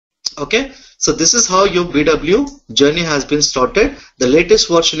Okay, so this is how your BW journey has been started. The latest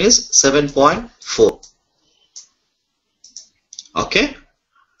version is 7.4. Okay,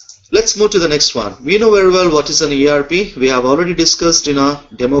 let's move to the next one. We know very well what is an ERP. We have already discussed in our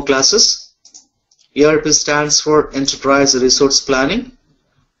demo classes. ERP stands for Enterprise Resource Planning.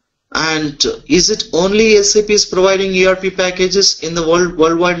 And is it only SAP is providing ERP packages in the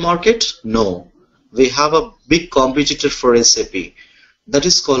worldwide market? No. We have a big competitor for SAP. That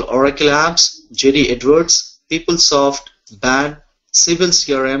is called Oracle Apps, JD Edwards, PeopleSoft, BAN, Civil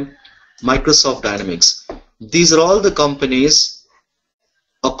CRM, Microsoft Dynamics. These are all the companies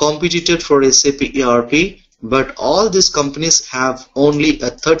are competitor for SAP ERP, but all these companies have only a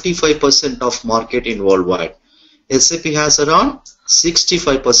 35% of market in worldwide. SAP has around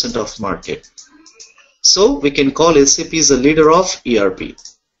 65% of market. So we can call SAP as a leader of ERP.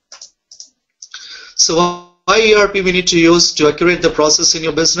 So why ERP we need to use? To accurate the process in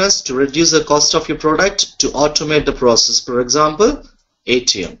your business, to reduce the cost of your product, to automate the process. For example,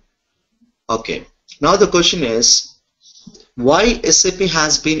 ATM. Okay. Now the question is, why SAP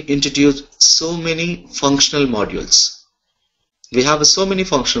has been introduced so many functional modules? We have so many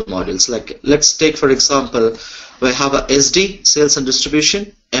functional modules. Like, let's take for example, we have a SD, sales and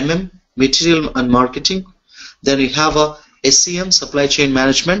distribution, MM, material and marketing. Then we have a SCM, supply chain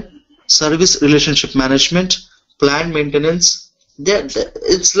management, service relationship management, plant maintenance.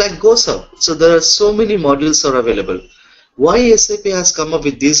 It's like goes up. So there are so many modules are available. Why SAP has come up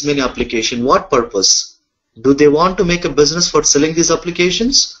with these many applications? What purpose? Do they want to make a business for selling these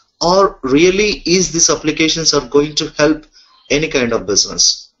applications, or really is these applications are going to help any kind of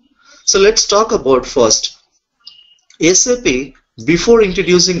business? So let's talk about first SAP. Before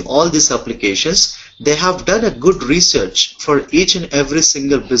introducing all these applications, they have done a good research for each and every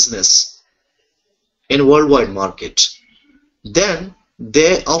single business in worldwide market. Then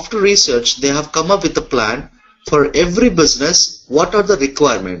after research, they have come up with a plan for every business. What are the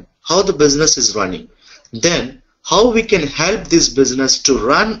requirements? How the business is running? Then how we can help this business to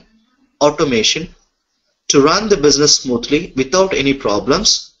run automation, to run the business smoothly without any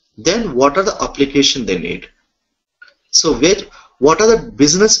problems. Then what are the applications they need? So what are the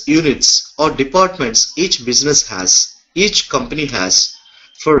business units or departments each business has, each company has?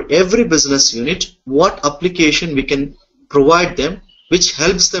 For every business unit, what application we can provide them which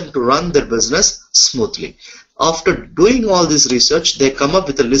helps them to run their business smoothly. After doing all this research, they come up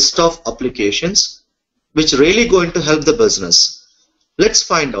with a list of applications which really going to help the business. Let's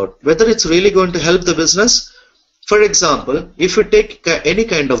find out whether it's really going to help the business. For example, if you take any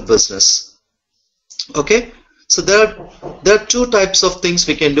kind of business, okay, so there are two types of things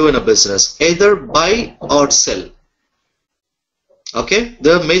we can do in a business, either buy or sell. Okay,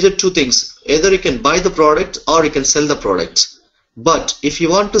 there are major two things, either you can buy the product or you can sell the product. But if you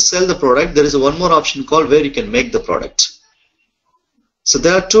want to sell the product, there is one more option called where you can make the product. So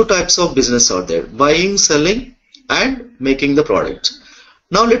there are two types of business out there, buying, selling and making the product.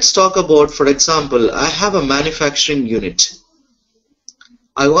 Now let's talk about, for example, I have a manufacturing unit.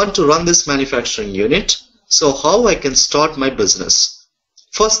 I want to run this manufacturing unit. So how I can start my business?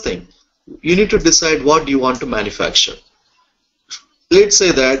 First thing, you need to decide what you want to manufacture. Let's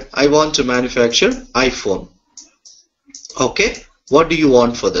say that I want to manufacture iPhone. Okay, what do you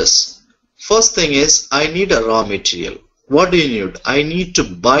want for this? First thing is I need a raw material. What do you need? I need to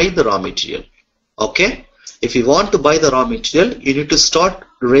buy the raw material. Okay, if you want to buy the raw material, you need to start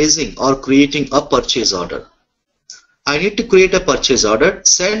raising or creating a purchase order. I need to create a purchase order,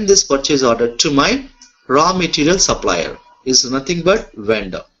 send this purchase order to my raw material supplier, is nothing but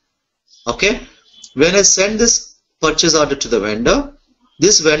vendor. Okay, when I send this purchase order to the vendor,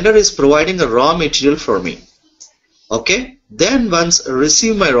 this vendor is providing a raw material for me. Okay, then once I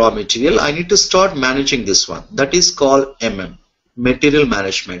receive my raw material, I need to start managing this one. That is called MM, material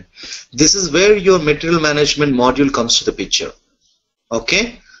management. This is where your material management module comes to the picture.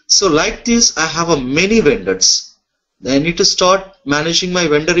 Okay, so like this, I have a many vendors. Then I need to start managing my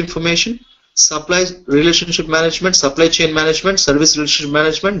vendor information, supply relationship management, supply chain management, service relationship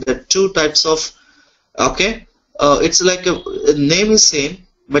management. There are two types of, okay, it's like a name is same,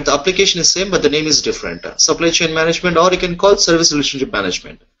 but the application is same, but the name is different. Supply chain management, or you can call service relationship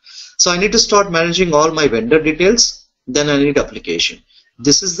management. So I need to start managing all my vendor details. Then I need application.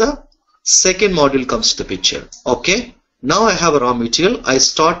 This is the second module comes to the picture. Okay, now I have a raw material. I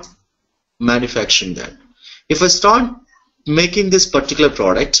start manufacturing that. If I start making this particular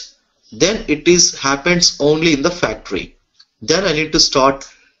product, then it happens only in the factory. Then I need to start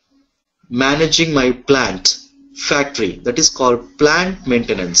managing my plant, factory. That is called plant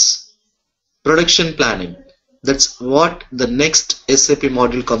maintenance, production planning. That's what the next SAP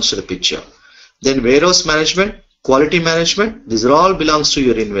module comes to the picture. Then warehouse management, quality management, these are all belongs to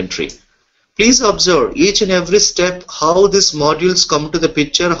your inventory. Please observe each and every step how these modules come to the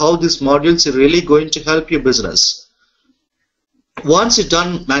picture, how these modules are really going to help your business. Once you're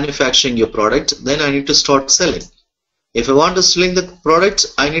done manufacturing your product, then I need to start selling. If I want to sell the product,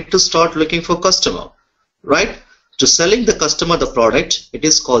 I need to start looking for customer, right? To selling the customer the product, it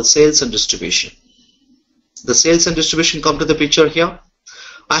is called sales and distribution. The sales and distribution come to the picture here.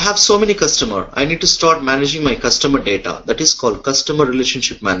 I have so many customers. I need to start managing my customer data. That is called customer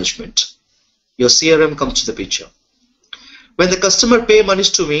relationship management. Your CRM comes to the picture. When the customer pay money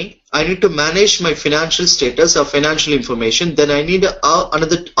to me, I need to manage my financial status or financial information. Then I need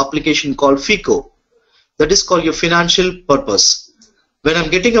another application called FICO. That is called your financial purpose. When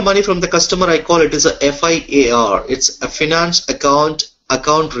I'm getting a money from the customer, I call it as a FIAR. It's a finance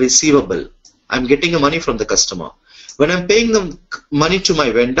account receivable. I'm getting a money from the customer. When I'm paying the money to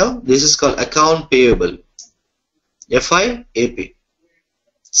my vendor, this is called account payable. FIAP.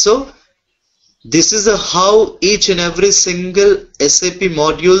 So this is how each and every single SAP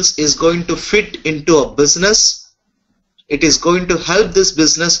modules is going to fit into a business. It is going to help this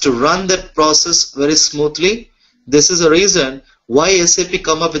business to run that process very smoothly. This is a reason why SAP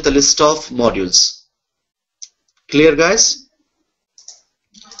come up with a list of modules. Clear, guys?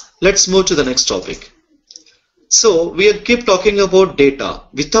 Let's move to the next topic. So we keep talking about data.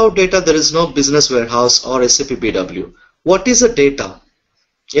 Without data, there is no business warehouse or SAP BW. What is a data?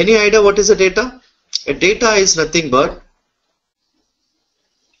 Any idea what is a data? A data is nothing but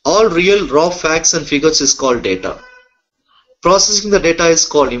all real raw facts and figures is called data. Processing the data is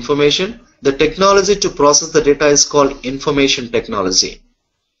called information. The technology to process the data is called information technology.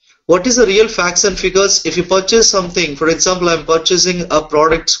 What is the real facts and figures? If you purchase something, for example, I'm purchasing a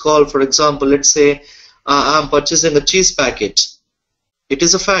product called, for example, let's say I'm purchasing a cheese packet. It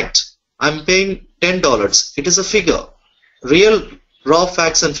is a fact. I'm paying $10. It is a figure. Real raw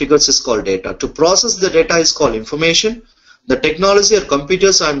facts and figures is called data. To process the data is called information. The technology or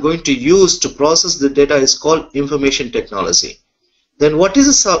computers I'm going to use to process the data is called information technology. Then what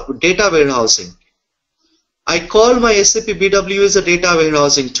is a data warehousing? I call my SAP BW as a data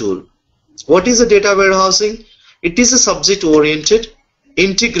warehousing tool. What is a data warehousing? It is a subject-oriented,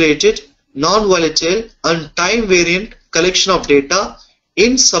 integrated, non-volatile and time-variant collection of data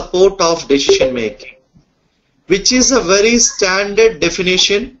in support of decision making, which is a very standard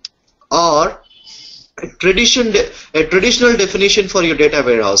definition or a traditional definition for your data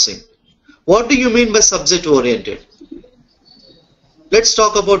warehousing. What do you mean by subject-oriented? Let's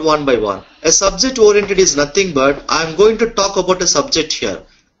talk about one by one. A subject-oriented is nothing but I'm going to talk about a subject here.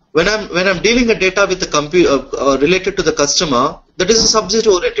 When I'm dealing a data with the computer related to the customer, that is a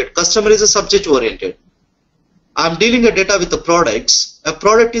subject-oriented. Customer is a subject-oriented. I'm dealing a data with the products. A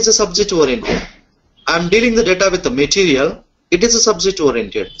product is a subject-oriented. I'm dealing the data with the material. It is a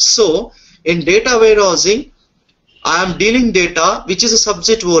subject-oriented. So in data warehousing, I am dealing data which is a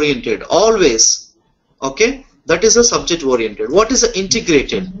subject-oriented always. Okay. That is a subject-oriented. What is a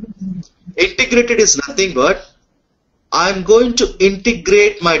integrated? Integrated is nothing but I'm going to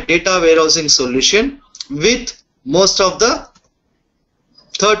integrate my data warehousing solution with most of the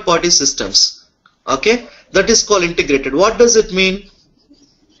third-party systems. Okay, that is called integrated. What does it mean?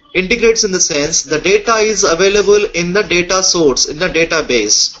 Integrates in the sense the data is available in the data source, in the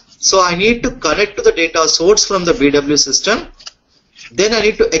database. So I need to connect to the data source from the BW system. Then I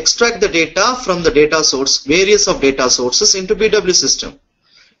need to extract the data from the data source, various of data sources into BW system.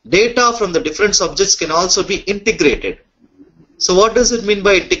 Data from the different subjects can also be integrated. So what does it mean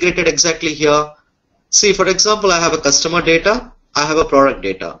by integrated exactly here? See, for example, I have a customer data, I have a product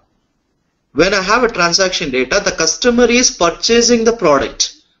data. When I have a transaction data, the customer is purchasing the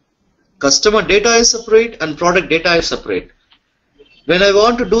product. Customer data is separate and product data is separate. When I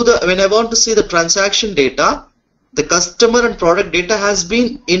want to see the transaction data, the customer and product data has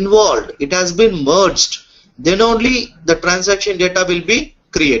been involved. It has been merged. Then only the transaction data will be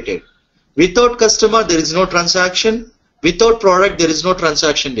created. Without customer, there is no transaction. Without product, there is no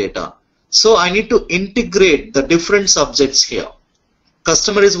transaction data. So I need to integrate the different subjects here.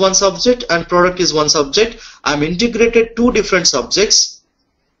 Customer is one subject and product is one subject. I'm integrated two different subjects.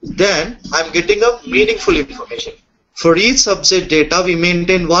 Then I'm getting a meaningful information. For each subject data, we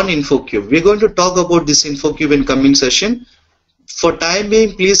maintain one info cube. We're going to talk about this info cube in coming session. For time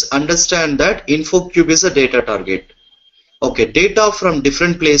being, please understand that info cube is a data target. Okay, data from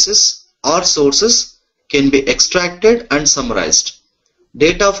different places or sources can be extracted and summarized.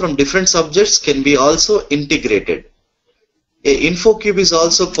 Data from different subjects can be also integrated. A info cube is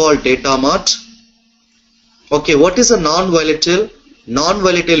also called Data Mart. Okay, what is a non-volatile?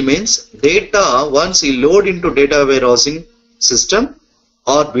 Non-volatile means data once you load into data warehousing system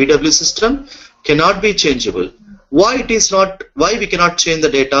or BW system cannot be changeable. Why it is not? Why we cannot change the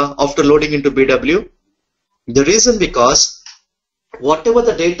data after loading into BW? The reason because whatever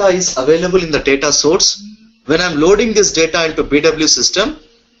the data is available in the data source, when I'm loading this data into BW system,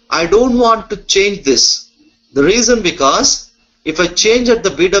 I don't want to change this. The reason because if I change at the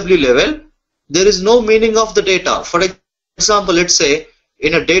BW level, there is no meaning of the data. For example, let's say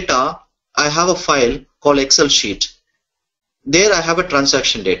in a data, I have a file called Excel sheet. There I have a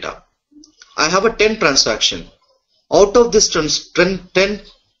transaction data. I have a 10 transaction. Out of this 10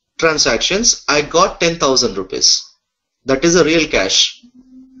 transactions, I got 10,000 rupees. That is a real cash.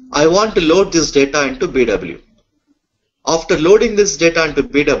 I want to load this data into BW. After loading this data into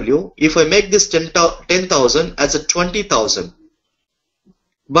BW, if I make this 10,000 as a 20,000,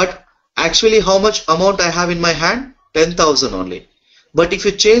 but actually how much amount I have in my hand? 10,000 only. But if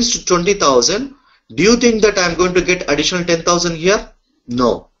you change to 20,000, do you think that I am going to get additional 10,000 here?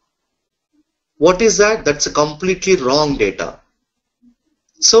 No. What is that? That's a completely wrong data.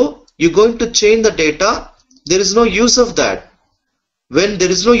 So you're going to change the data. There is no use of that. When there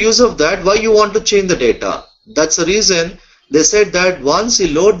is no use of that, why you want to change the data? That's the reason they said that once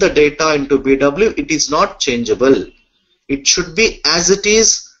you load the data into BW, it is not changeable. It should be as it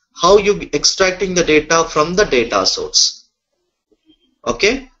is, how you extracting the data from the data source.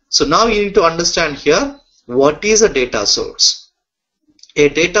 Okay, so now you need to understand here what is a data source. A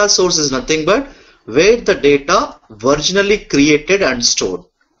data source is nothing but where the data originally created and stored.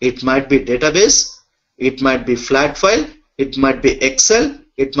 It might be database, it might be flat file, it might be Excel,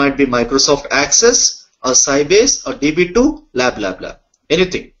 it might be Microsoft Access, or Sybase, or DB2, blah,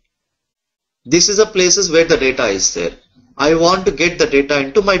 anything. This is the places where the data is there. I want to get the data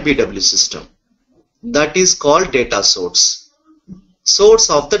into my BW system. That is called data source. Source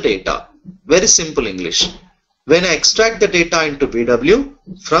of the data. Very simple English. When I extract the data into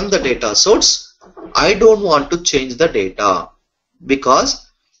BW from the data source, I don't want to change the data,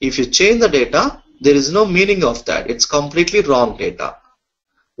 because if you change the data, there is no meaning of that. It's completely wrong data.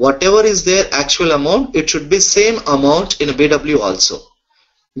 Whatever is their actual amount, it should be same amount in a BW also.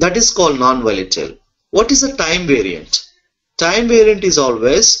 That is called non-volatile. What is a time variant? Time variant is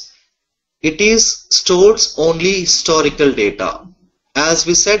always, it is stores only historical data. As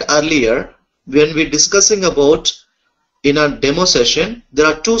we said earlier, when we discussing about in a demo session, there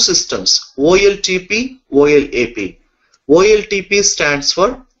are two systems, OLTP, OLAP. OLTP stands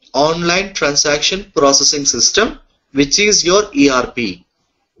for Online Transaction Processing System, which is your ERP,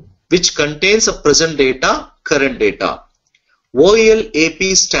 which contains a present data, current data.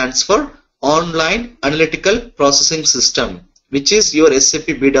 OLAP stands for Online Analytical Processing System, which is your SAP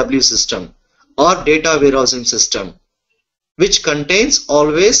BW system or data warehousing system, which contains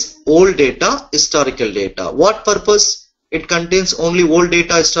always old data, historical data. What purpose? It contains only old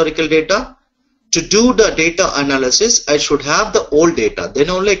data, historical data. To do the data analysis, I should have the old data. Then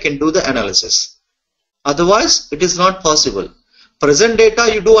only I can do the analysis. Otherwise, it is not possible. Present data,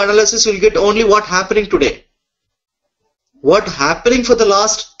 you do analysis, you will get only what happening today. What happening for the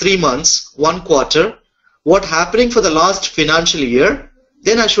last 3 months, 1 quarter, what happening for the last financial year,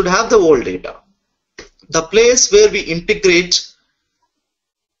 then I should have the old data. The place where we integrate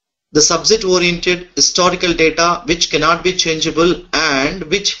the subject-oriented historical data which cannot be changeable and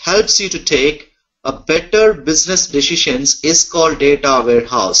which helps you to take a better business decisions is called data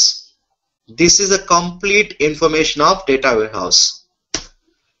warehouse. This is a complete information of data warehouse.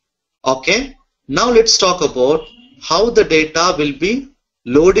 Okay, now let's talk about how the data will be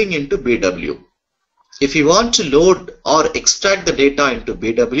loading into BW. If you want to load or extract the data into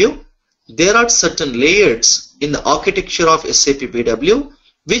BW, there are certain layers in the architecture of SAP BW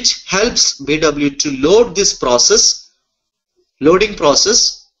which helps BW to load this process, loading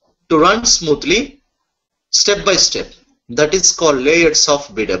process, to run smoothly step by step. That is called layers of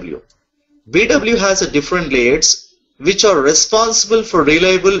BW. BW has a different layers which are responsible for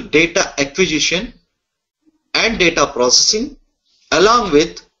reliable data acquisition and data processing along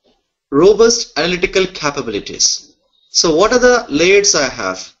with robust analytical capabilities. So what are the layers I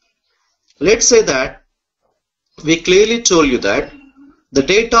have? Let's say that we clearly told you that the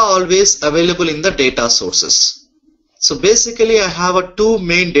data always available in the data sources. So basically I have two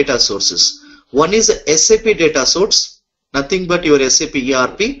main data sources. One is a SAP data source, nothing but your SAP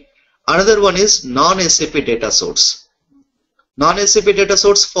ERP. Another one is non-SAP data source. Non-SAP data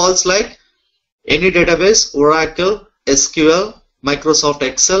source falls like any database, Oracle, SQL, Microsoft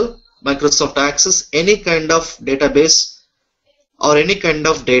Excel, Microsoft Access, any kind of database or any kind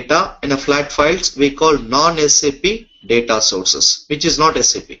of data in a flat files we call non-SAP data sources, which is not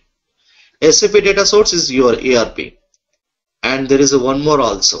SAP. SAP data source is your ERP, and there is one more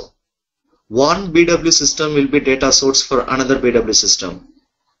also. One BW system will be data source for another BW system.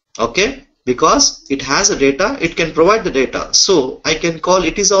 Okay, because it has a data, it can provide the data, so I can call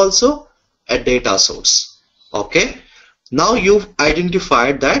it is also a data source. Okay, now you've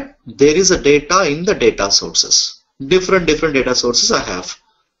identified that there is a data in the data sources. Different data sources I have.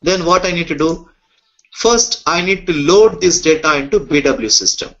 Then what I need to do? First, I need to load this data into BW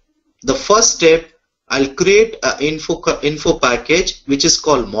system. The first step, I'll create an info package which is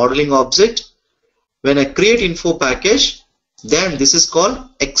called modeling object. When I create info package, then this is called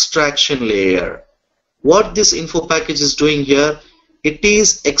extraction layer. What this info package is doing here, it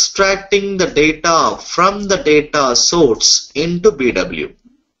is extracting the data from the data source into BW.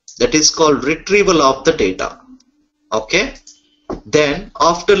 That is called retrieval of the data. Okay. Then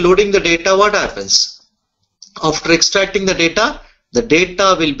after loading the data, what happens? After extracting the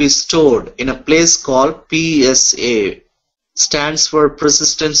data will be stored in a place called PSA. Stands for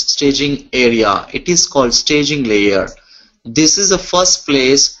persistent staging area. It is called staging layer. This is the first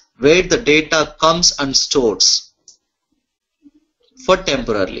place where the data comes and stores for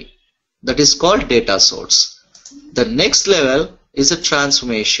temporarily. That is called data source. The next level is a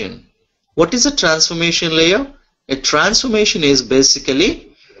transformation. What is a transformation layer? A transformation is basically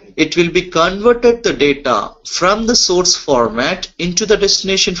it will be converted the data from the source format into the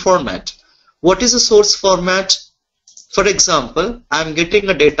destination format. What is the source format? For example, I am getting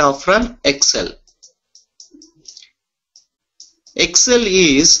a data from Excel. Excel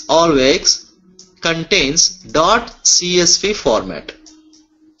is always contains .csv format.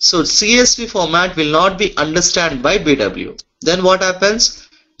 So CSV format will not be understood by BW. Then what happens?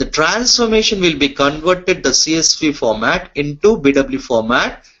 The transformation will be converted the CSV format into BW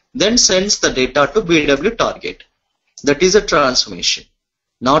format, then sends the data to BW target. That is a transformation.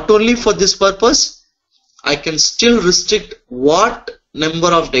 Not only for this purpose, I can still restrict what number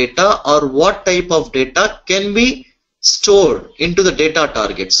of data or what type of data can be stored into the data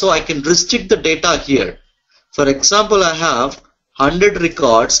target. So I can restrict the data here. For example, I have 100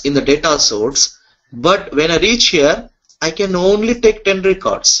 records in the data source, but when I reach here, I can only take 10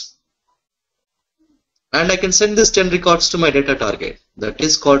 records. And I can send this 10 records to my data target. That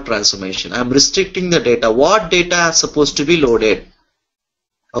is called transformation. I am restricting the data. What data is supposed to be loaded?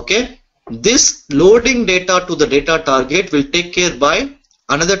 Okay. This loading data to the data target will take care by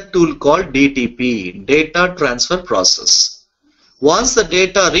another tool called DTP, data transfer process. Once the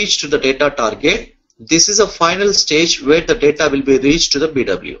data reach to the data target, this is a final stage where the data will be reached to the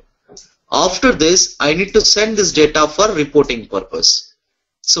BW. After this, I need to send this data for reporting purpose.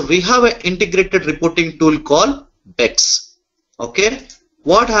 So we have an integrated reporting tool called BEX. Okay.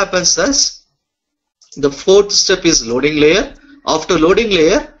 What happens is the fourth step is loading layer. After loading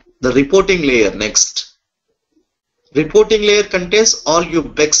layer, the reporting layer next. Reporting layer contains all your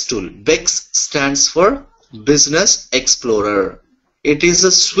BEX tool. BEX stands for Business Explorer. It is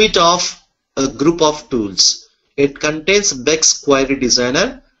a suite of a group of tools. It contains BEX Query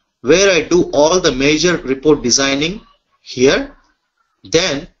Designer, where I do all the major report designing here.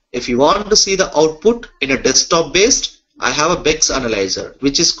 Then if you want to see the output in a desktop based, I have a BEX Analyzer,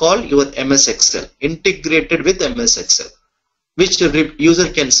 which is called your MS Excel, integrated with MS Excel, which the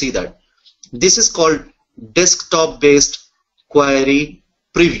user can see that. This is called desktop based query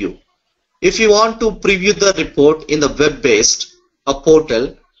preview. If you want to preview the report in the web based a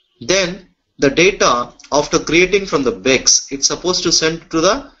portal, then the data after creating from the BEX, it's supposed to send to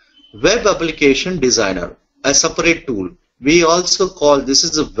the web application designer, a separate tool. We also call this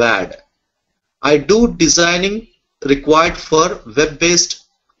is a WAD. I do designing required for web based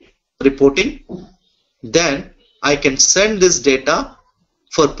reporting. Then I can send this data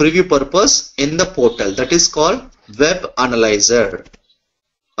for preview purpose in the portal, that is called Web Analyzer.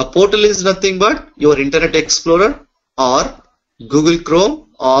 A portal is nothing but your Internet Explorer or Google Chrome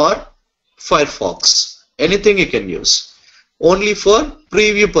or Firefox. Anything you can use. Only for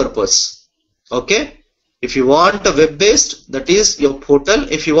preview purpose. Okay. If you want a web based, that is your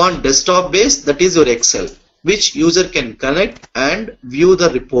portal. If you want desktop based, that is your Excel, which user can connect and view the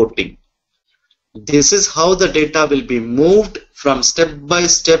reporting. This is how the data will be moved from step by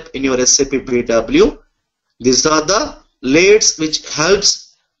step in your SAP BW. These are the layers which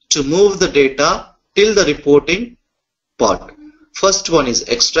helps to move the data till the reporting part. First one is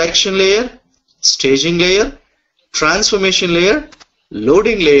extraction layer, staging layer, transformation layer,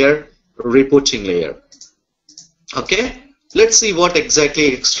 loading layer, reporting layer. Okay, let's see what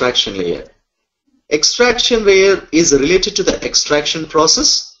exactly extraction layer. Extraction layer is related to the extraction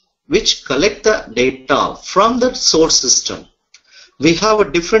process, which collect the data from the source system. We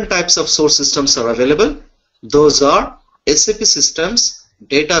have different types of source systems are available. Those are SAP systems,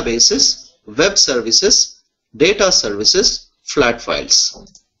 databases, web services, data services, flat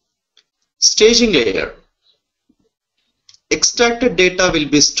files. Staging layer. Extracted data will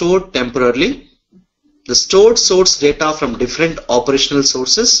be stored temporarily. The stored source data from different operational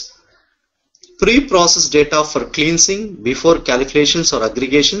sources. Pre-processed data for cleansing before calculations or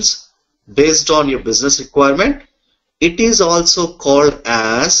aggregations based on your business requirement. It is also called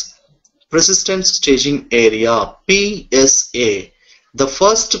as Persistent Staging Area, PSA, the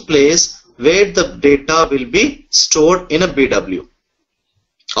first place where the data will be stored in a BW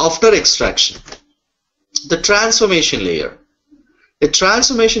after extraction. The transformation layer. A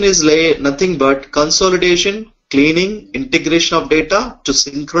transformation is nothing but consolidation, cleaning, integration of data to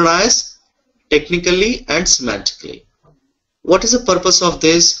synchronize technically and semantically. What is the purpose of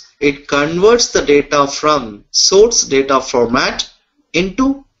this? It converts the data from source data format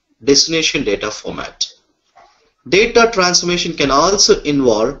into destination data format. Data transformation can also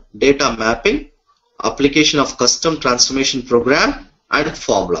involve data mapping, application of custom transformation program, and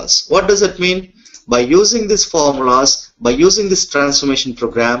formulas. What does it mean? By using these formulas, by using this transformation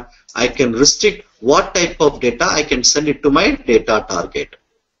program, I can restrict what type of data I can send it to my data target.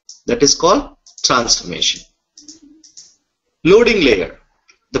 That is called transformation. Loading layer.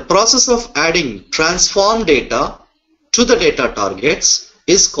 The process of adding transformed data to the data targets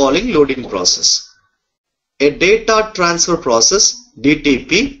is calling loading process. A data transfer process,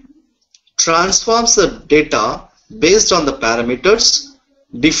 DTP, transforms the data based on the parameters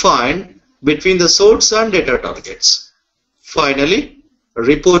defined between the source and data targets. Finally,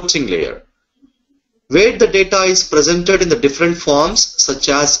 reporting layer, where the data is presented in the different forms such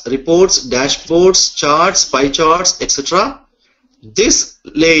as reports, dashboards, charts, pie charts, etc. This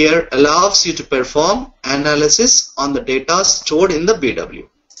layer allows you to perform analysis on the data stored in the BW.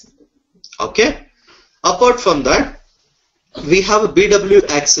 Okay. Apart from that, we have a BW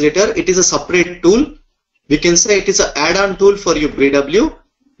accelerator. It is a separate tool. We can say it is an add-on tool for your BW,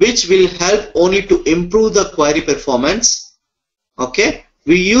 which will help only to improve the query performance. Okay.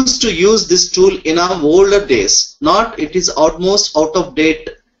 We used to use this tool in our older days. Not, it is almost out of date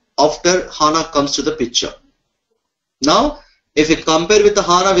after HANA comes to the picture. Now, if you compare with the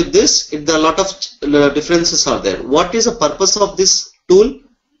HANA with this, there are a lot of differences are there. What is the purpose of this tool?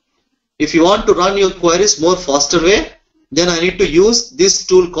 If you want to run your queries more faster way, then I need to use this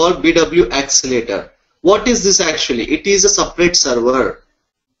tool called BW Accelerator. What is this actually? It is a separate server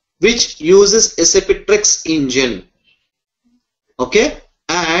which uses SAP Tricks engine. Okay,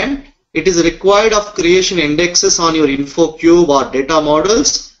 and it is required of creation indexes on your info cube or data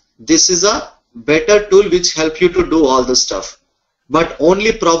models. This is a better tool which help you to do all the stuff. But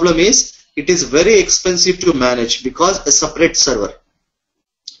only problem is it is very expensive to manage because a separate server,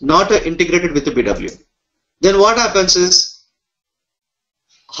 not integrated with the BW. Then what happens is,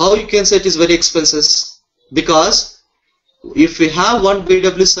 how you can say it is very expensive? Because if we have one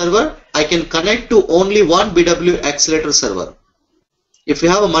BW server, I can connect to only one BW accelerator server. If you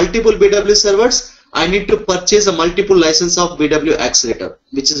have a multiple BW servers, I need to purchase a multiple license of BW accelerator,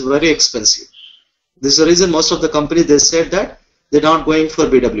 which is very expensive. This is the reason most of the companies, they said that they're not going for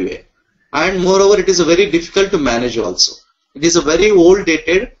BWA. And moreover, it is a very difficult to manage also. It is a very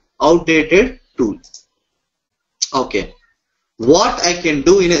outdated tool. Okay. What I can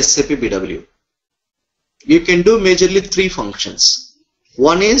do in SAP BW? You can do majorly three functions.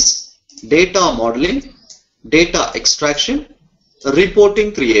 One is data modeling, data extraction,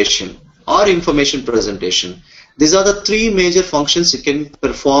 reporting creation, or information presentation. These are the three major functions you can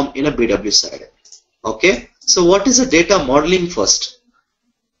perform in a BW side. Okay. So what is a data modeling first?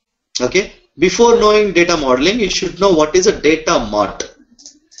 Okay. Before knowing data modeling, you should know what is a data mart.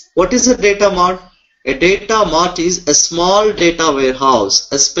 What is a data mart? A data mart is a small data warehouse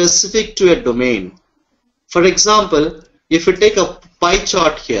specific to a domain. For example, if you take a pie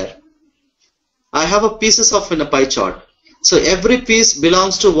chart here, I have a pieces of in a pie chart. So every piece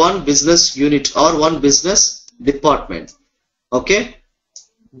belongs to one business unit or one business department. Okay.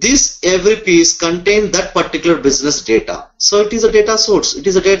 This every piece contains that particular business data. So it is a data source. It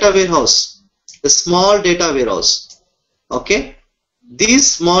is a data warehouse, a small data warehouse. Okay. These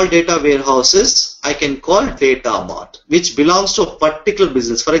small data warehouses I can call data mart, which belongs to a particular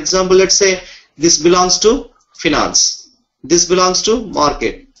business. For example, let's say this belongs to finance. This belongs to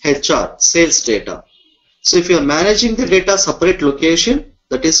market, HR, sales data. So if you are managing the data separate location,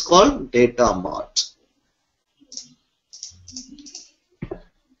 that is called data mart.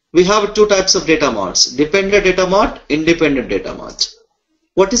 We have two types of data marts: dependent data mart, independent data mart.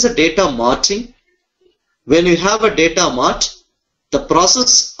 What is a data marting? When you have a data mart, the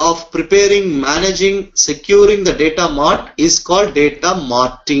process of preparing, managing, securing the data mart is called data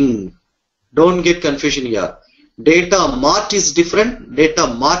marting. Don't get confusion here. Data mart is different, data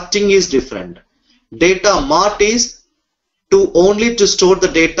marting is different. Data mart is only to store the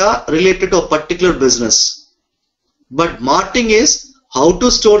data related to a particular business. But marting is how to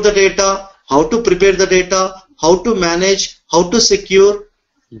store the data, how to prepare the data, how to manage, how to secure.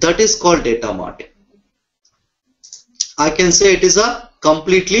 That is called data marting. I can say it is a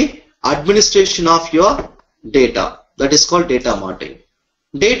completely administration of your data. That is called data marting.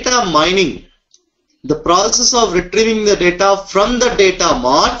 Data mining, the process of retrieving the data from the data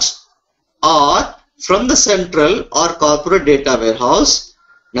mart or from the central or corporate data warehouse,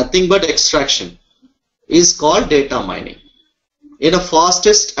 nothing but extraction, is called data mining. In a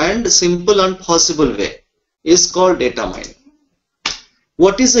fastest and simple and possible way is called data mining.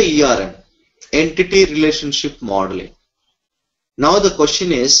 What is a ERM? Entity Relationship Modeling. Now the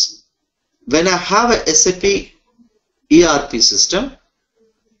question is, when I have a SAP ERP system,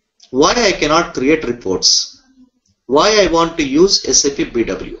 why I cannot create reports? Why I want to use SAP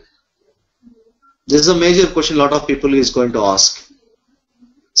BW? This is a major question a lot of people is going to ask.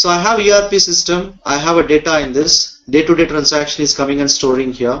 So I have ERP system, I have a data in this, day-to-day transaction is coming and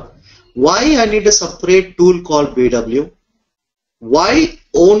storing here. Why I need a separate tool called BW? Why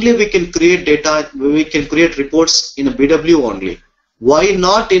only we can create data, we can create reports in a BW only? Why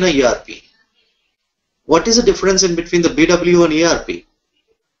not in a ERP? What is the difference in between the BW and ERP?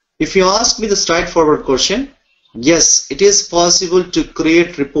 If you ask me the straightforward question, yes, it is possible to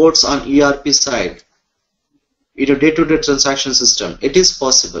create reports on ERP side in a day-to-day transaction system. It is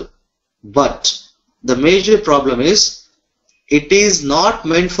possible. But the major problem is it is not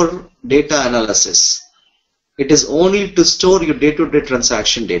meant for data analysis. It is only to store your day-to-day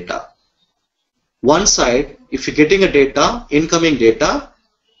transaction data. One side, if you're getting a data, incoming data,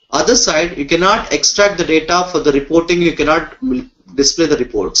 other side, you cannot extract the data for the reporting, you cannot display the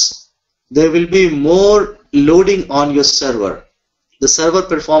reports. There will be more loading on your server. The server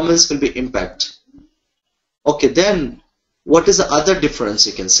performance will be impacted. Okay, then what is the other difference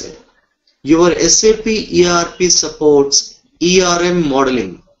you can say? Your SAP ERP supports ERM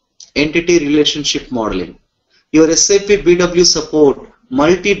modeling, entity relationship modeling. Your SAP BW support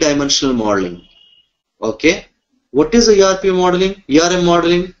multi-dimensional modeling. Okay, what is the ERP modeling, ERM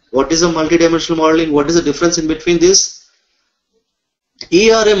modeling? What is a multi-dimensional modeling? What is the difference in between this?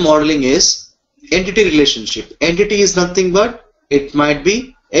 ERM modeling is entity relationship. Entity is nothing but it might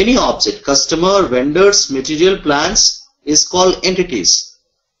be any object, customer, vendors, material, plants is called entities.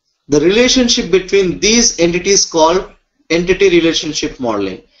 The relationship between these entities called entity relationship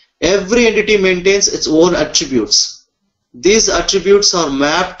modeling. Every entity maintains its own attributes. These attributes are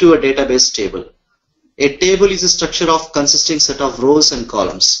mapped to a database table. A table is a structure of consisting set of rows and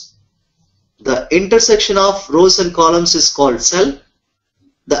columns. The intersection of rows and columns is called cell.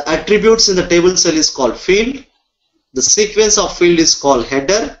 The attributes in the table cell is called field. The sequence of field is called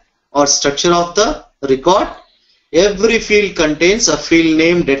header or structure of the record. Every field contains a field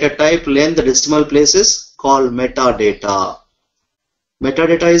name, data type, length, decimal places called metadata.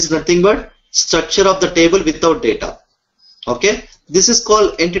 Metadata is nothing but structure of the table without data. Okay, this is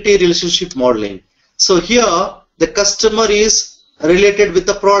called entity relationship modeling. So here the customer is related with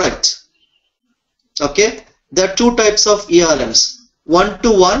the product. Okay, there are two types of ERMs,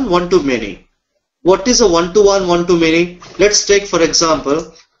 one-to-one, one-to-many. What is a one-to-one, one-to-many? Let's take for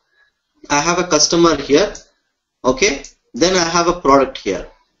example, I have a customer here. Okay, then I have a product here.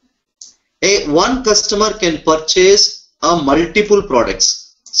 One customer can purchase multiple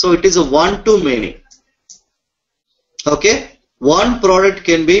products. So it is a one-to-many. Okay, one product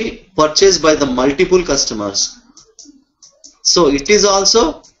can be purchased by the multiple customers. So it is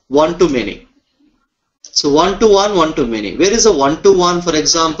also one-to-many. So one-to-one, one-to-many. Where is a one-to-one? For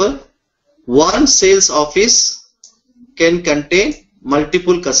example, one sales office can contain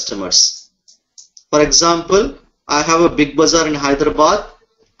multiple customers. For example, I have a big bazaar in Hyderabad,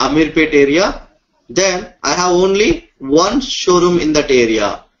 Amirpet area. Then I have only one showroom in that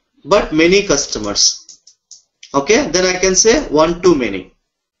area, but many customers. Okay, then I can say one-to-many.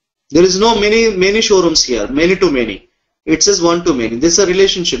 There is no many showrooms here, many to many. It says one-to-many. This is a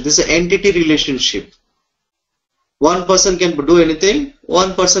relationship. This is an entity relationship. One person can do anything,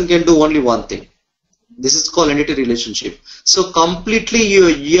 one person can do only one thing. This is called entity relationship. So completely your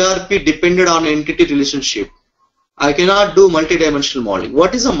ERP depended on entity relationship. I cannot do multi-dimensional modeling.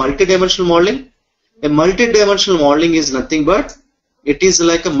 What is a multi-dimensional modeling? A multi-dimensional modeling is nothing but It is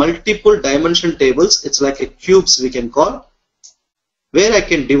like a multiple dimension tables. It's like a cubes we can call, where I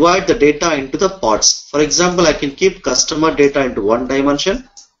can divide the data into the parts. For example, I can keep customer data into one dimension,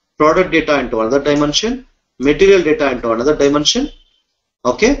 product data into another dimension, material data into another dimension.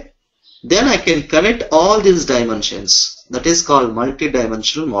 Okay. Then I can connect all these dimensions. That is called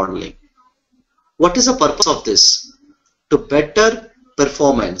multi-dimensional modeling. What is the purpose of this? To better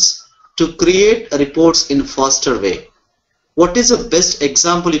performance, to create reports in faster way. What is the best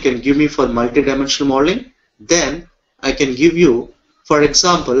example you can give me for multi-dimensional modeling? Then I can give you, for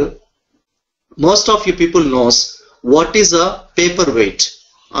example, most of you people knows what is a paperweight.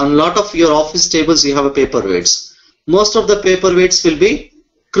 On a lot of your office tables you have a paperweights. Most of the paperweights will be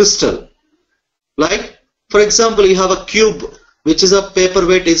crystal. Like, for example, you have a cube, which is a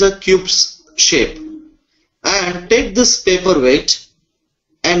paperweight, is a cube shape. And take this paperweight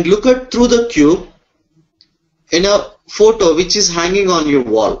and look at through the cube in a photo which is hanging on your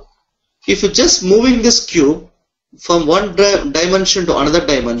wall. If you're just moving this cube from one dimension to another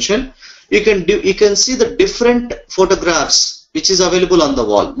dimension, you can see the different photographs which is available on the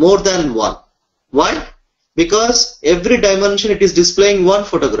wall, more than one. Why? Because every dimension it is displaying one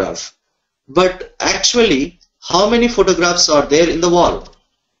photograph. But actually, how many photographs are there in the wall?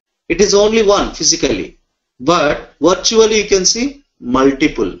 It is only one physically, but virtually you can see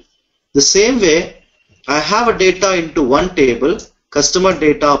multiple. The same way, I have a data into one table: customer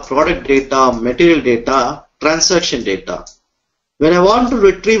data, product data, material data, transaction data. When I want to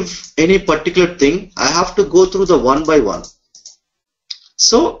retrieve any particular thing, I have to go through the one by one.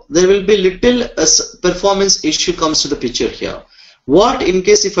 So there will be little performance issue comes to the picture here. What in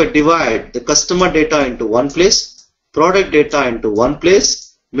case if I divide the customer data into one place, product data into one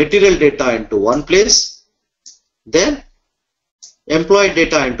place, material data into one place, then employee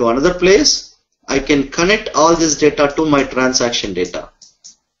data into another place, I can connect all this data to my transaction data.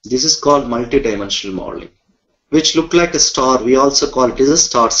 This is called multi-dimensional modeling, which look like a star. We also call it as a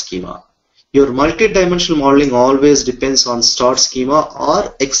star schema. Your multi-dimensional modeling always depends on star schema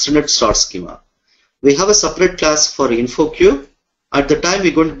or extended star schema. We have a separate class for InfoCube. At the time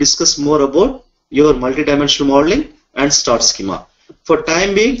we're going to discuss more about your multi-dimensional modeling and star schema. For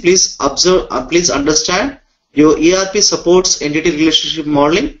time being, please observe, please understand, your ERP supports entity relationship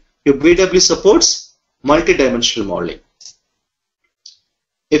modeling, your BW supports multi-dimensional modeling.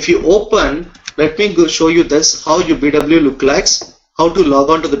 If you open, let me go show you this, how your BW look like, how to log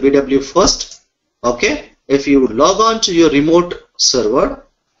on to the BW first. Okay, if you log on to your remote server,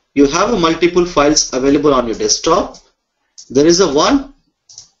 you have multiple files available on your desktop. There is a one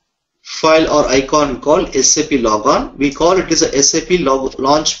file or icon called SAP Logon. We call it as a SAP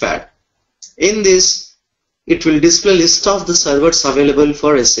Launchpad. In this, it will display list of the servers available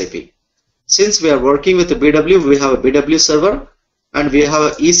for SAP. Since we are working with the BW, we have a BW server and we have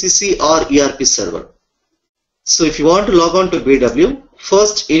a ECC or ERP server. So if you want to log on to BW,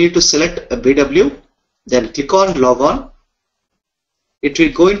 first you need to select a BW, then click on log on. It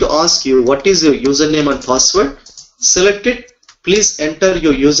will going to ask you what is your username and password. Select it. Please enter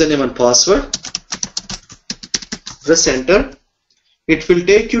your username and password. Press enter. It will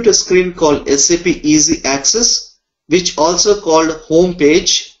take you to a screen called SAP Easy Access, which also called home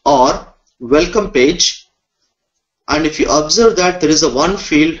page or welcome page. And if you observe that there is a one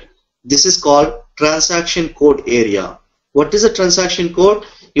field, this is called transaction code area. What is a transaction code?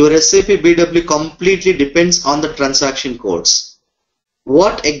 Your SAP BW completely depends on the transaction codes.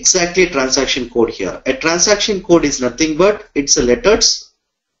 What exactly transaction code here? A transaction code is nothing but it's a letters.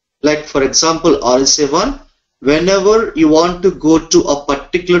 Like for example RSA1, whenever you want to go to a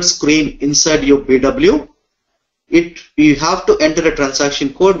particular screen inside your BW, you have to enter a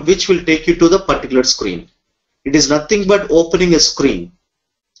transaction code which will take you to the particular screen. It is nothing but opening a screen.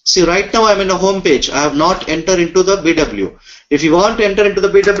 See, right now I am in a home page. I have not entered into the BW. If you want to enter into the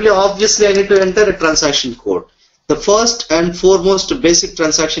BW, obviously I need to enter a transaction code. The first and foremost basic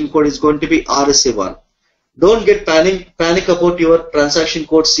transaction code is going to be RSA1. Don't get panic about your transaction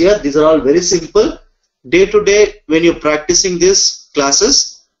codes here. These are all very simple. Day to day, when you're practicing these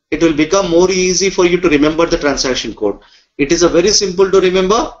classes, it will become more easy for you to remember the transaction code. It is a very simple to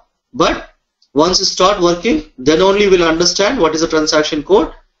remember, but once you start working, then only you will understand what is the transaction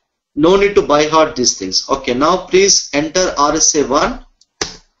code. No need to by heart these things. Okay, now please enter RSA1.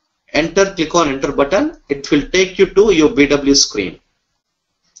 Enter, click on enter button. It will take you to your BW screen.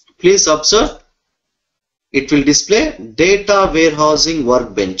 Please observe. It will display data warehousing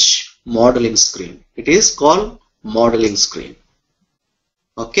workbench modeling screen. It is called modeling screen.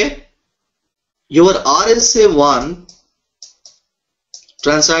 Okay. Your RSA1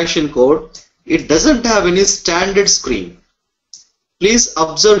 transaction code, it doesn't have any standard screen. Please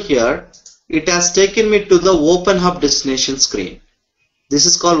observe here, it has taken me to the Open Hub destination screen. This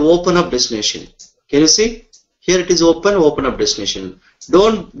is called Open Hub destination. Can you see? Here it is Open Hub destination.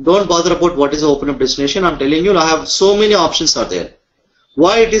 Don't bother about what is Open Hub destination. I'm telling you, I have so many options are there.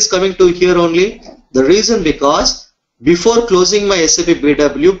 Why it is coming to here only? The reason because before closing my SAP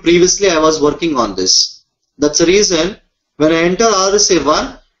BW, previously I was working on this. That's the reason when I enter RSA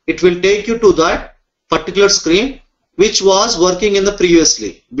 1, it will take you to that particular screen which was working in the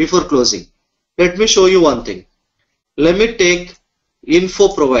previously before closing. Let me show you one thing. Let me take info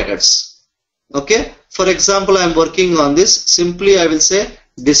providers. Okay. For example, I am working on this. Simply I will say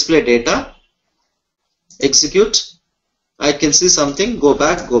display data, execute. I can see something, go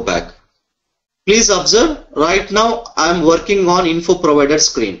back. Please observe, right now I am working on info provider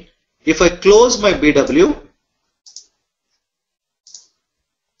screen. If I close my BW,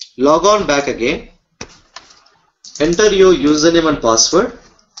 log on back again, enter your username and password.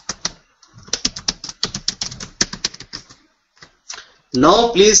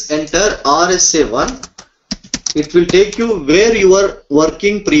 Now please enter RSA1. It will take you where you were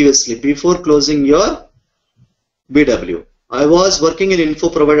working previously before closing your BW. I was working in info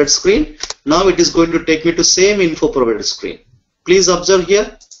provider screen. Now it is going to take me to same info provider screen. Please observe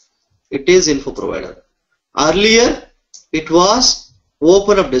here. It is info provider. Earlier it was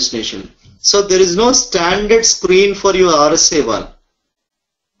Open Hub destination. So there is no standard screen for your RSA1.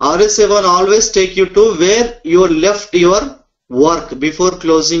 RSA1 always take you to where you left your work before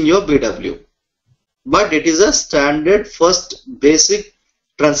closing your BW. But it is a standard first basic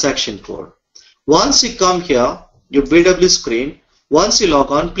transaction code. Once you come here, your BW screen, once you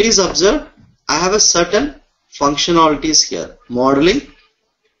log on, please observe I have a certain functionalities here. Modeling,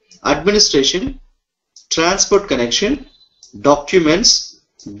 administration, transport connection, documents,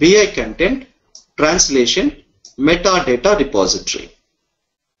 BI content, translation, metadata repository.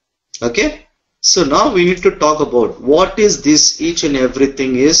 Okay. So now we need to talk about what is this each and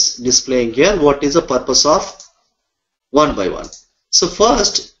everything is displaying here. What is the purpose of one by one. So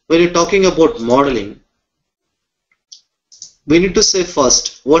first, when you're talking about modeling, we need to say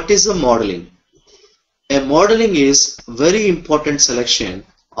first, what is a modeling? A modeling is very important selection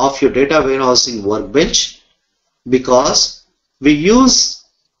of your data warehousing workbench because we use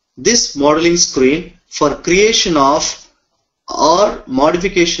this modeling screen for creation of or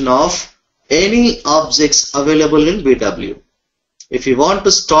modification of any objects available in BW. If you want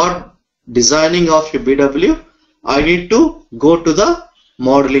to start designing of your BW, I need to go to the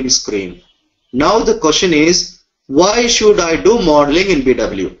modeling screen. Now the question is, why should I do modeling in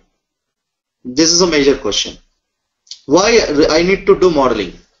BW? This is a major question. Why I need to do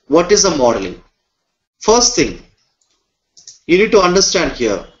modeling? What is the modeling? First thing, you need to understand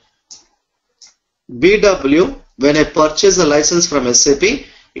here, BW, when I purchase a license from SAP,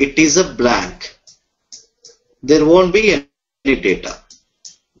 it is a blank. There won't be any data.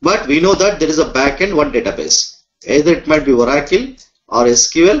 But we know that there is a backend, one database. Either it might be Oracle or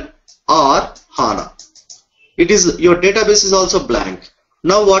SQL or HANA. It is, your database is also blank.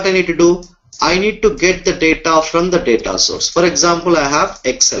 Now what I need to do? I need to get the data from the data source. For example, I have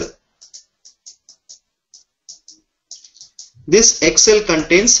Excel. This Excel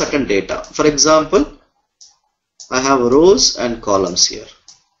contains certain data. For example, I have rows and columns here.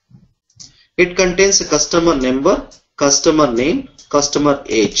 It contains a customer number, customer name, customer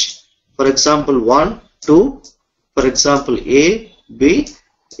age. For example, 1, 2, for example, A, B,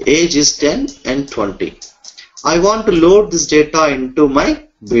 age is 10 and 20. I want to load this data into my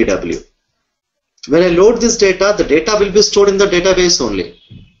BW. When I load this data, the data will be stored in the database only.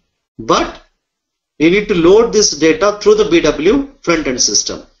 But you need to load this data through the BW front-end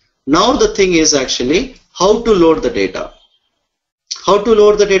system. Now the thing is actually how to load the data. How to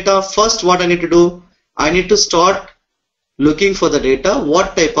load the data? First, what I need to do? I need to start looking for the data.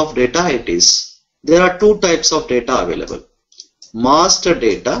 What type of data it is? There are two types of data available. Master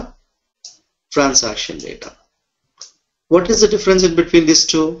data, transaction data. What is the difference in between these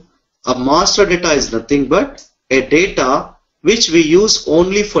two? A master data is nothing but a data which we use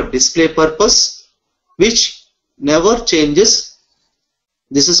only for display purpose, which never changes.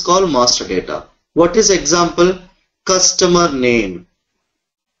 This is called master data. What is example? Customer name.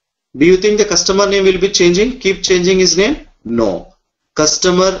 Do you think the customer name will be changing? Keep changing his name? No.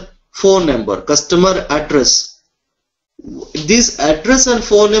 Customer phone number, customer address. These address and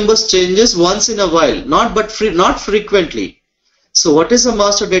phone numbers changes once in a while, not frequently. So what is a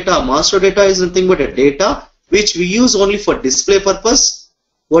master data? Master data is nothing but a data which we use only for display purpose.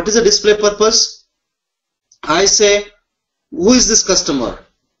 What is the display purpose? I say, who is this customer?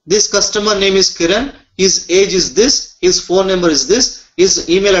 This customer name is Kiran. his age is this, his phone number is this, his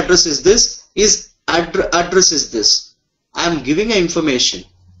email address is this, his address is this. I am giving information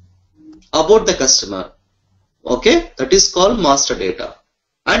about the customer. Okay, that is called master data,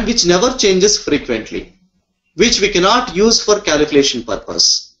 and which never changes frequently, which we cannot use for calculation purpose.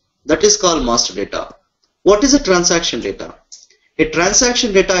 That is called master data. What is a transaction data? A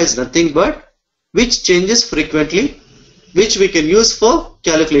transaction data is nothing but which changes frequently, which we can use for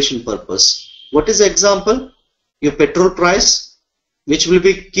calculation purpose. What is the example? Your petrol price, which will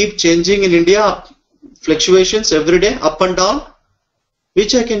be keep changing in India, fluctuations every day up and down,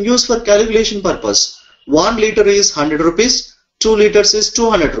 which I can use for calculation purpose. 1 liter is 100 rupees, 2 liters is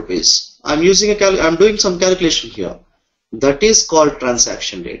 200 rupees. I'm doing some calculation here. That is called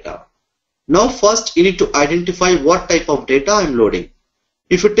transaction data. Now first you need to identify what type of data I'm loading.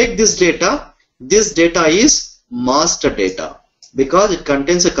 If you take this data is master data because it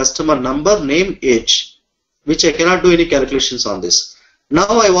contains a customer number, name, age, which I cannot do any calculations on this. Now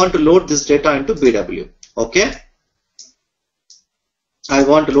I want to load this data into BW. Okay, I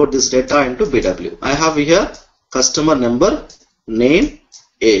want to load this data into BW. I have here customer number, name,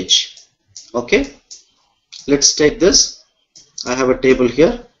 age. Okay, let's take this. I have a table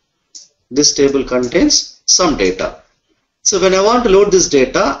here. This table contains some data. So when I want to load this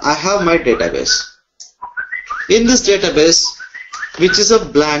data, I have my database. In this database, which is a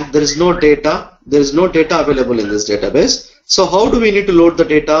blank, there is no data. There is no data available in this database. So how do we need to load the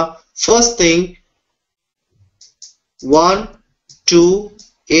data? First thing, 1, 2,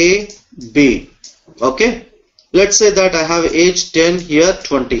 A, B. Okay. Let's say that I have age 10 here,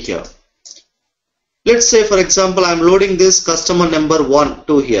 20 here. Let's say for example, I'm loading this customer number 1,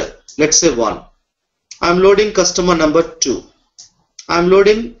 2 here. Let's say 1. I'm loading customer number 2. I'm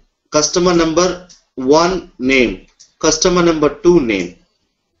loading customer number 1 name, customer number 2 name.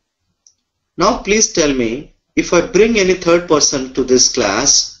 Now please tell me, if I bring any third person to this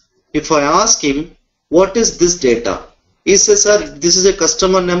class, if I ask him, what is this data? He says, sir, this is a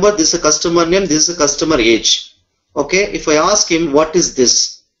customer number, this is a customer name, this is a customer age. Okay, if I ask him, what is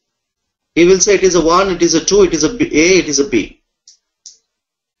this? He will say it is a 1, it is a 2, it is a A, it is a B.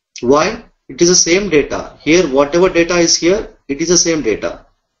 Why? It is the same data. Here, whatever data is here, it is the same data.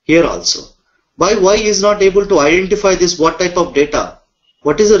 Here also. Why he is not able to identify this, what type of data?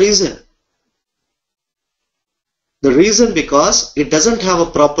 What is the reason? The reason because it doesn't have a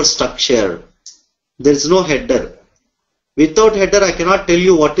proper structure. There is no header. Without header, I cannot tell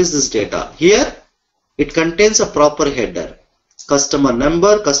you what is this data. Here, it contains a proper header. Customer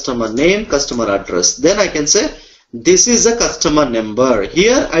number, customer name, customer address. Then I can say, this is a customer number.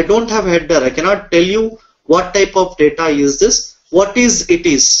 Here, I don't have header. I cannot tell you what type of data is this. What is it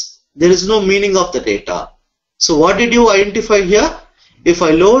is. There is no meaning of the data. So what did you identify here? If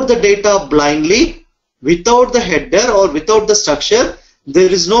I load the data blindly, without the header or without the structure, there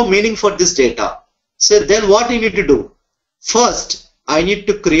is no meaning for this data. So then what you need to do? First, I need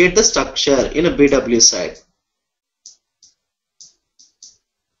to create the structure in a BW side.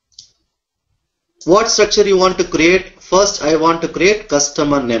 What structure you want to create? First, I want to create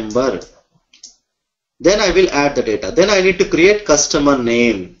customer number. Then I will add the data. Then I need to create customer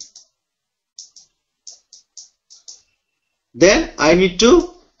name. Then I need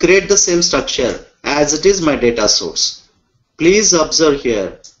to create the same structure as it is my data source. Please observe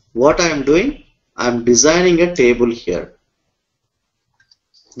here what I am doing. I am designing a table here.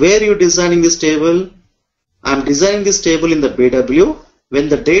 Where are you designing this table? I am designing this table in the BW. When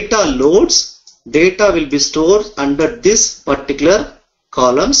the data loads, data will be stored under this particular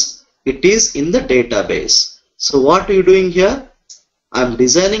columns. It is in the database. So what are you doing here? I am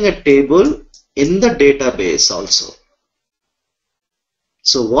designing a table in the database also.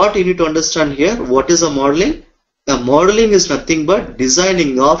 So what you need to understand here, what is a modeling? A modeling is nothing but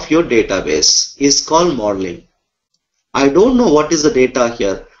designing of your database is called modeling. I don't know what is the data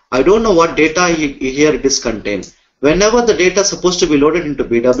here. I don't know what data here it is contained. Whenever the data is supposed to be loaded into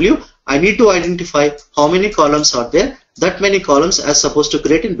BW, I need to identify how many columns are there. That many columns are supposed to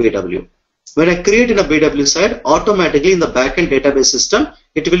create in BW. When I create in a BW side, automatically in the backend database system,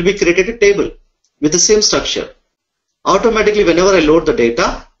 it will be created a table with the same structure. Automatically, whenever I load the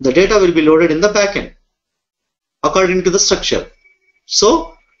data will be loaded in the backend according to the structure.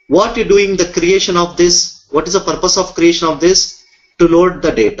 So, what you're doing the creation of this? What is the purpose of creation of this? To load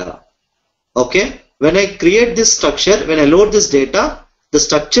the data. Okay. When I create this structure, when I load this data, the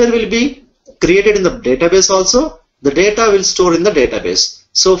structure will be created in the database also. The data will store in the database.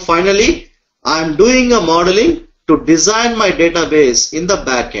 So finally, I am doing a modeling to design my database in the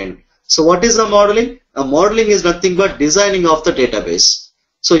backend. So what is the modeling? A modeling is nothing but designing of the database.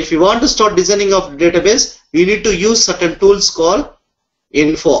 So if you want to start designing of database, you need to use certain tools called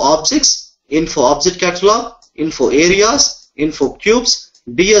info objects, info object catalog, info areas, info cubes,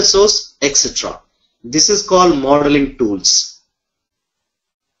 DSOs, etc. This is called modeling tools.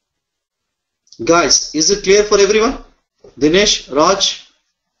 Guys, is it clear for everyone? Dinesh, Raj,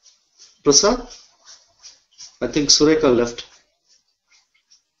 Prasad? I think Sureka left.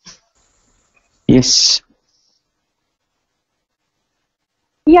 Yes.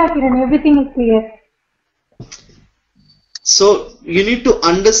 Yeah, Kiran, everything is clear. So you need to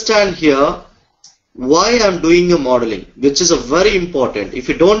understand here why I'm doing a modeling, which is a very important. If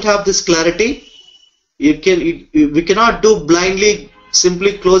you don't have this clarity, we cannot do blindly,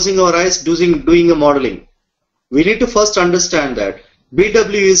 simply closing our eyes doing a modeling. We need to first understand that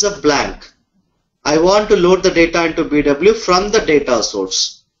BW is a blank. I want to load the data into BW from the data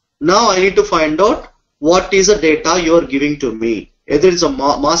source. Now I need to find out what is the data you are giving to me. Either it's a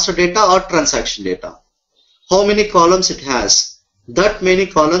master data or transaction data. How many columns it has? That many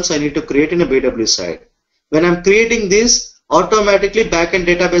columns I need to create in a BW side. When I'm creating this, automatically backend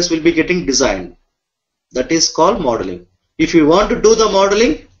database will be getting designed. That is called modeling. If you want to do the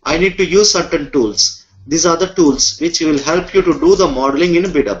modeling, I need to use certain tools. These are the tools which will help you to do the modeling in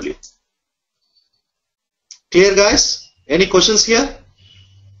BW. Clear, guys? Any questions here?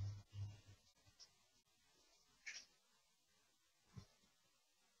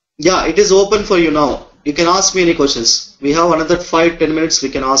 Yeah, it is open for you now. You can ask me any questions. We have another 5-10 minutes. We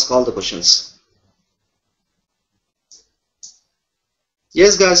can ask all the questions.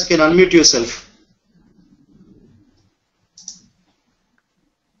 Yes, guys, you can unmute yourself.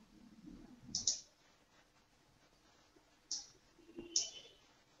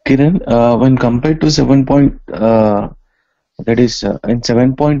 Kiran, when compared to 7. That is in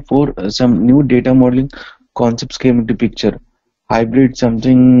 7.4, some new data modeling concepts came into picture. Hybrid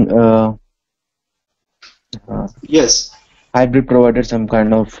something. Yes. Hybrid provided some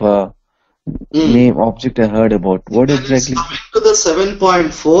kind of name object I heard about. What exactly? Coming to the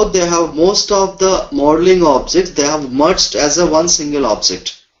 7.4, they have most of the modeling objects, they have merged as a one single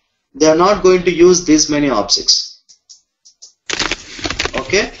object. They are not going to use these many objects.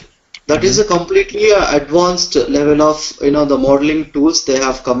 Okay? That is a completely advanced level of, the modeling tools. They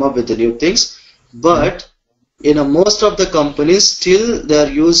have come up with the new things. But most of the companies still they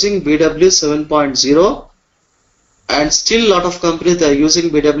are using BW 7.0, and still a lot of companies they are using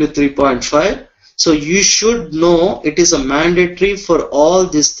BW 3.5. So you should know it is a mandatory for all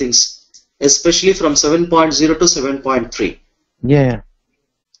these things, especially from 7.0 to 7.3. Yeah.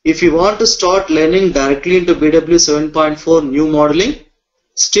 If you want to start learning directly into BW 7.4 new modeling,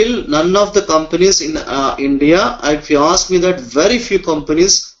 still none of the companies in India, if you ask me that, very few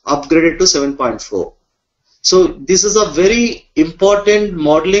companies upgraded to 7.4. So this is a very important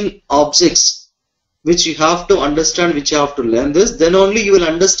modeling objects which you have to understand, which you have to learn this. Then only you will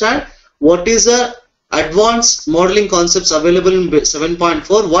understand what is the advanced modeling concepts available in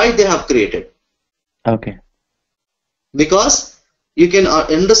 7.4, why they have created. Okay. Because you can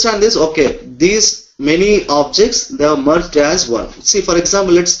understand this, okay, these many objects, they are merged as one. See, for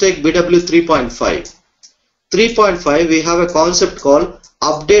example, let's take BW 3.5. 3.5, we have a concept called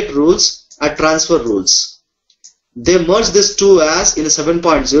update rules and transfer rules. They merged these two as in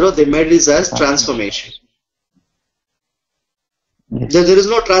 7.0, they made this as transformation. Yes. There is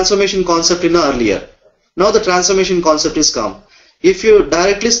no transformation concept in earlier. Now the transformation concept is come. If you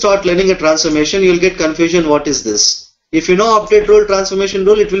directly start learning a transformation, you will get confusion, what is this? If you know update rule, transformation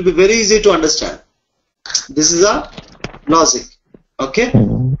rule, it will be very easy to understand. This is a logic. Okay?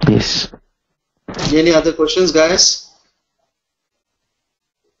 Yes. Any other questions, guys?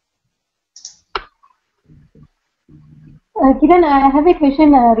 Kiran, I have a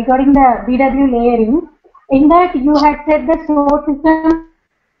question regarding the BW layering. In that you had said the source system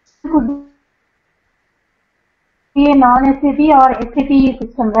could be a non-SAP or SAP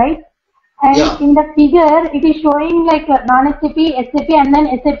system, right? And Yeah. in the figure, it is showing like non-SAP, SAP, and then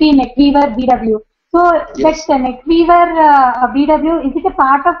SAP NetWeaver BW. So Yes. that NetWeaver BW, is it a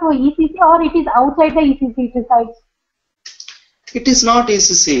part of ECC or it is outside the ECC resides? It is not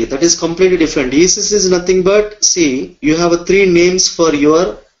ECC, that is completely different. ECC is nothing but, see, you have three names for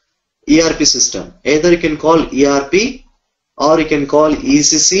your ERP system. Either you can call ERP, or you can call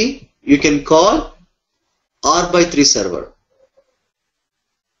ECC, you can call R/3 server.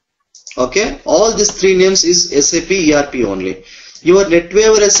 Okay, all these three names is SAP ERP only. Your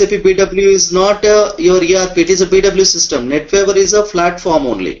NetWeaver SAP BW is not your ERP, it is a BW system. NetWeaver is a platform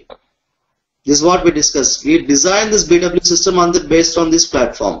only. This is what we discussed. We designed this BW system based on this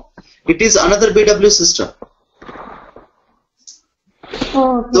platform. It is another BW system.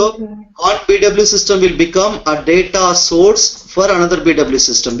 Oh, So okay. one BW system will become a data source for another BW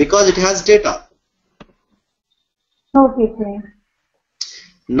system because it has data. Okay, sir.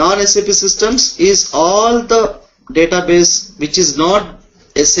 Non-SAP systems is all the database which is not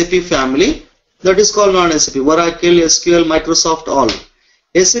SAP family, that is called non-SAP. Oracle, SQL, Microsoft, all.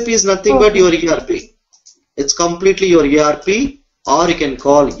 SAP is nothing but your ERP. It's completely your ERP, or you can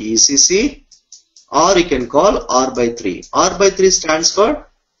call ECC, or you can call R by 3. R by 3 stands for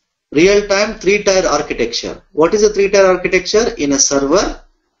real-time 3-tier architecture. What is a 3-tier architecture? In a server,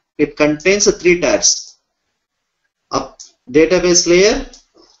 it contains a 3 tiers. A database layer,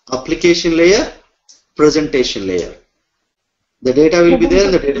 application layer, presentation layer. The data will be there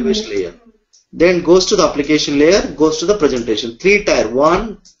in the database layer. Then goes to the application layer, goes to the presentation. 3-tier,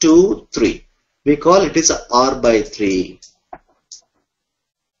 1, 2, 3. We call it is R by 3.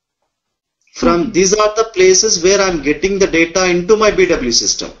 From these are the places where I am getting the data into my BW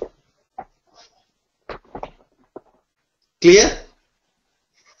system. Clear?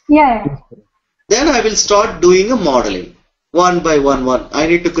 Yeah. Then I will start doing a modeling. One by one. I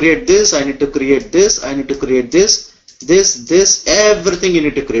need to create this, I need to create this, I need to create this, everything you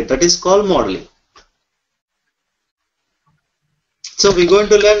need to create. That is called modeling. So we're going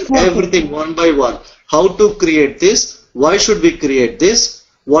to learn everything one by one. How to create this, why should we create this,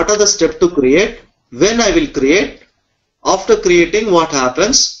 what are the steps to create, when I will create, after creating what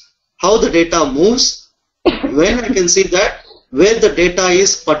happens, how the data moves, when I can see that, where the data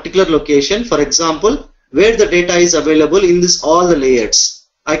is particular location, for example, where the data is available in this all the layers.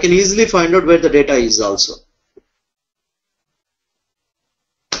 I can easily find out where the data is also.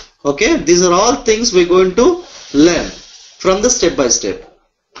 Okay, these are all things we're going to learn from the step by step.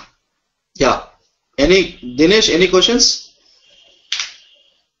 Yeah. Dinesh, any questions?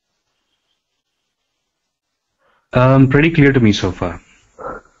 Pretty clear to me so far.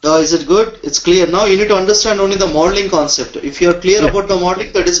 Is it good? It's clear. Now you need to understand only the modeling concept. If you're clear about the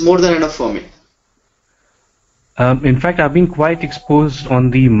modeling, that is more than enough for me. In fact, I've been quite exposed on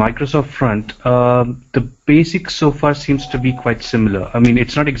the Microsoft front. The basics so far seems to be quite similar. I mean,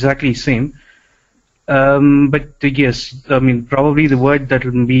 it's not exactly same, but yes, I mean, probably the word that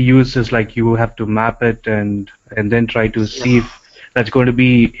will be used is like you have to map it and then try to see if that's going to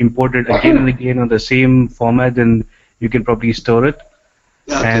be imported again and again on the same format. Then you can probably store it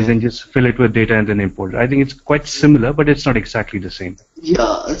and then just fill it with data and then import it. I think it's quite similar, but it's not exactly the same.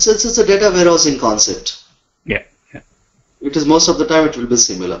 Yeah, it's a data warehousing concept. Yeah. It is most of the time it will be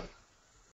similar.